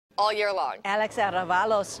all year long. Alex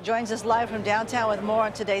Aravalos joins us live from downtown with more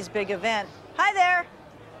on today's big event. Hi there.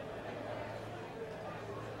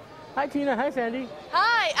 Hi, Tina. Hi, Sandy.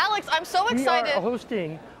 Hi, Alex. I'm so excited. We are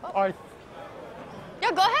hosting our...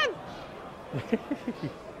 Yeah, go ahead.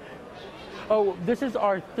 Oh, this is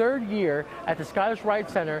our third year at the Skylar's Right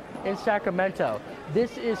Center in Sacramento.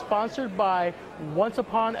 This is sponsored by Once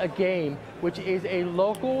Upon a Game, which is a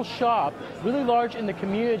local shop, really large in the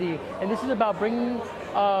community, and this is about bringing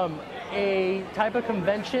a type of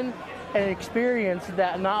convention and experience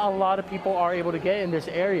that not a lot of people are able to get in this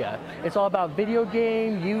area. It's all about video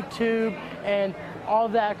game, YouTube, and all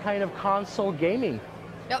that kind of console gaming.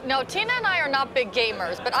 No, Tina and I are not big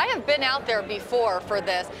gamers, but I have been out there before for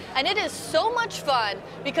this, and it is so much fun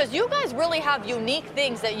because you guys really have unique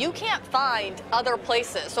things that you can't find other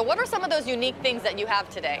places. So what are some of those unique things that you have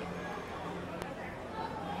today?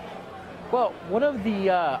 Well, one of the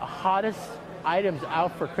hottest items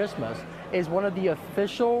out for Christmas is one of the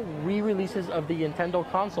official re-releases of the Nintendo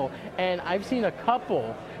console, and I've seen a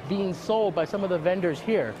couple being sold by some of the vendors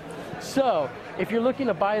here. So if you're looking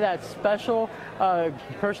to buy that special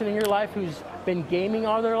person in your life who's been gaming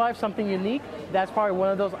all their life, something unique, that's probably one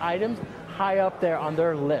of those items high up there on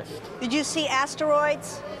their list. Did you see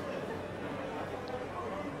Asteroids?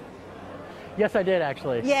 Yes, I did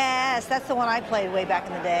actually. Yes, that's the one I played way back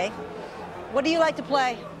in the day. What do you like to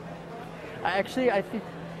play? Actually, I think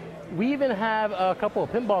we even have a couple of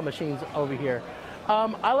pinball machines over here.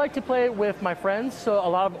 I like to play with my friends, so a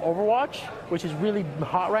lot of Overwatch, which is really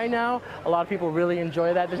hot right now. A lot of people really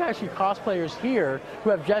enjoy that. There's actually cosplayers here who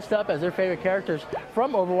have dressed up as their favorite characters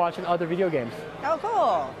from Overwatch and other video games. Oh,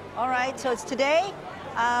 cool. All right, so it's today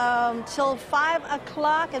till 5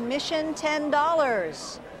 o'clock, admission $10.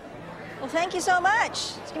 Well, thank you so much.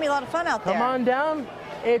 It's going to be a lot of fun out there. Come on down.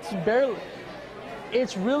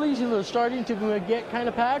 It's really starting to get kind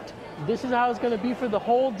of packed. This is how it's going to be for the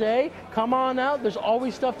whole day. Come on out. There's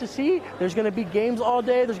always stuff to see. There's going to be games all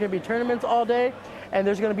day. There's going to be tournaments all day. And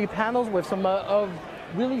there's going to be panels with some of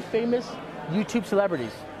really famous YouTube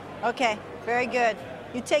celebrities. Okay, very good.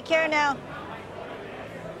 You take care now.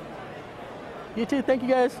 You too. Thank you,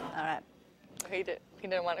 guys. All right. He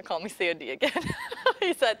didn't want to call me COD again.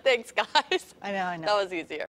 He said, thanks, guys. I know. That was easier.